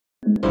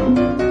Guys,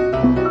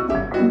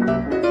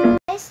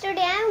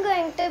 today I'm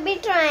going to be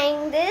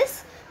trying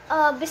this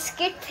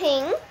biscuit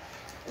thing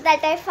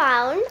that I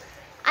found.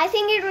 I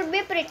think it would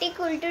be pretty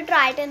cool to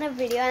try it in a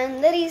video,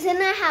 and the reason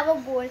I have a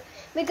bowl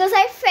because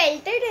I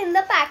felt it in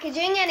the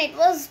packaging and it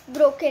was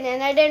broken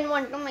and I didn't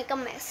want to make a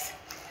mess.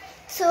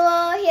 So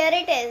here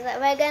it is.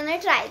 We're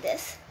gonna try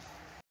this.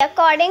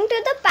 According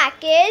to the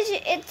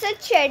package, it's a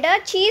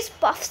cheddar cheese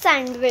puff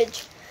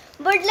sandwich.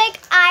 But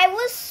I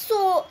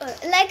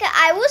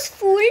was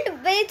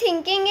fooled by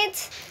thinking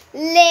it's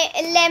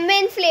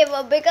lemon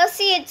flavor because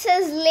see it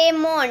says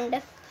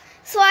lemon.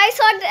 So I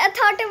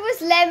thought it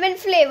was lemon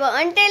flavor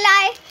until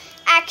I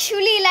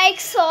actually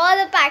saw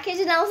the package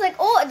and I was like,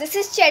 oh, this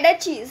is cheddar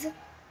cheese.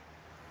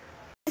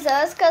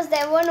 Because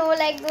there were no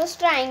those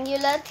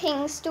triangular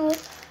things to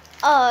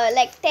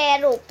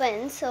tear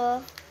open.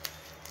 So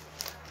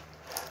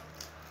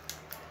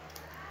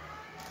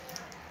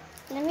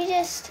let me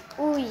just,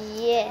 oh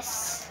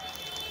yes.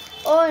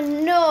 Oh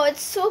no,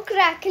 it's so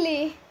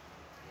crackly.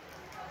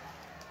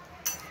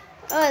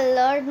 Oh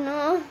Lord,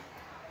 no.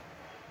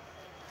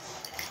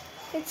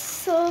 It's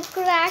so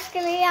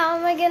crackly. How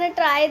am I gonna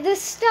try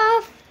this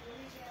stuff?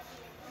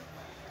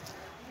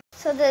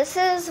 So this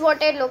is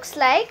what it looks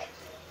like.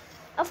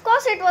 Of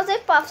course it was a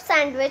puff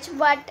sandwich,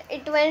 but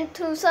it went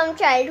through some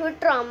childhood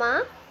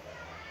trauma.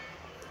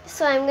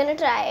 So I'm gonna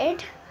try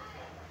it.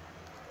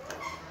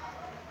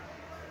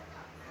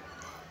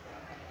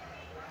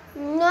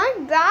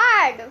 Not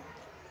bad.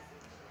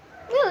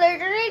 It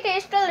literally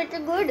tastes a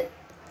little good.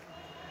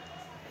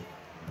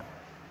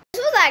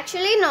 This was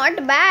actually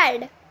not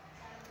bad.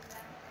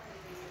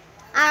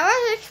 I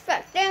was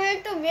expecting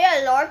it to be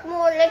a lot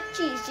more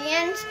cheesy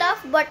and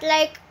stuff, but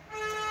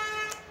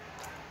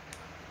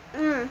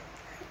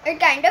it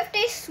kind of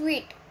tastes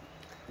sweet.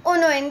 Oh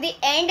no, in the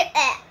end,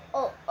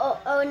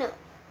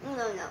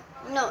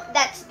 no,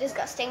 that's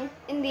disgusting.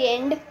 In the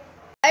end,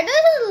 why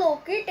does the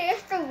Loki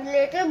taste a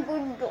little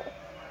good though?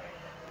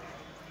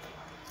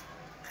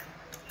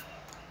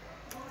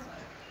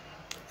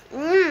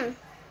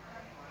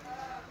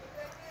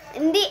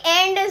 In the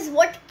end is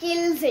what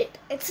kills it.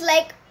 It's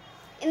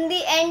in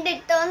the end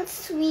it turns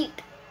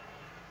sweet.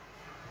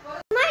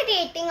 My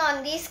rating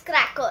on these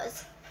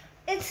crackers.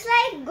 It's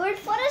good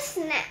for a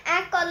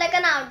snack or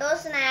an outdoor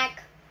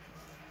snack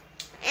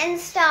and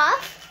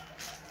stuff.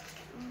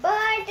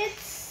 But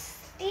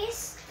it's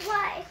taste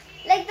wise,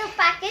 the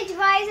package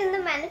wise and the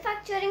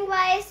manufacturing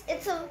wise,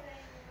 it's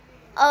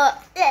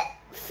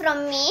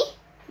from me.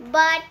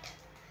 But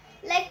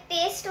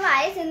taste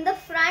wise, in the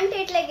front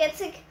it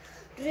gets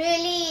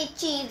really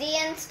cheesy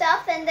and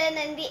stuff, and then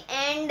in the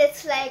end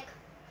it's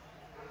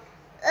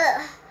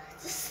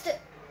just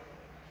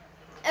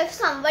if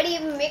somebody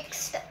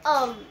mixed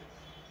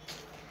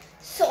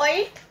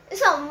salt,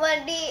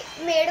 somebody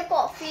made a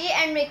coffee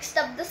and mixed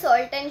up the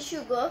salt and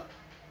sugar,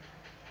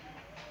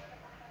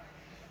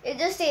 it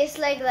just tastes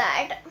like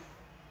that.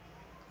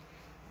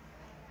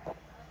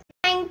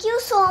 Thank you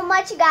so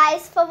much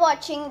guys for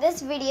watching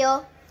this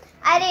video.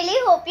 I really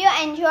hope you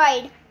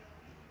enjoyed.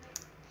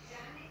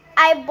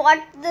 I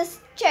bought this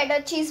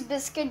cheddar cheese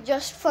biscuit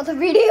just for the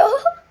video.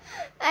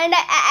 And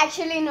I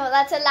actually, no,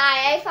 that's a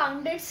lie. I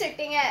found it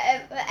sitting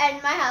at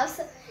my house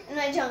in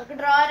my junk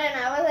drawer and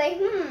I was like,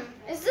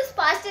 is this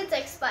past its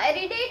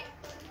expiry date?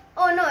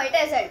 Oh no, it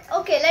isn't.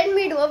 Okay, let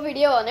me do a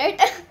video on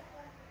it.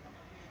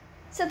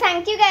 So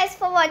thank you guys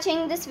for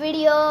watching this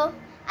video.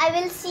 I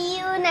will see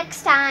you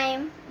next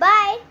time.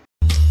 Bye.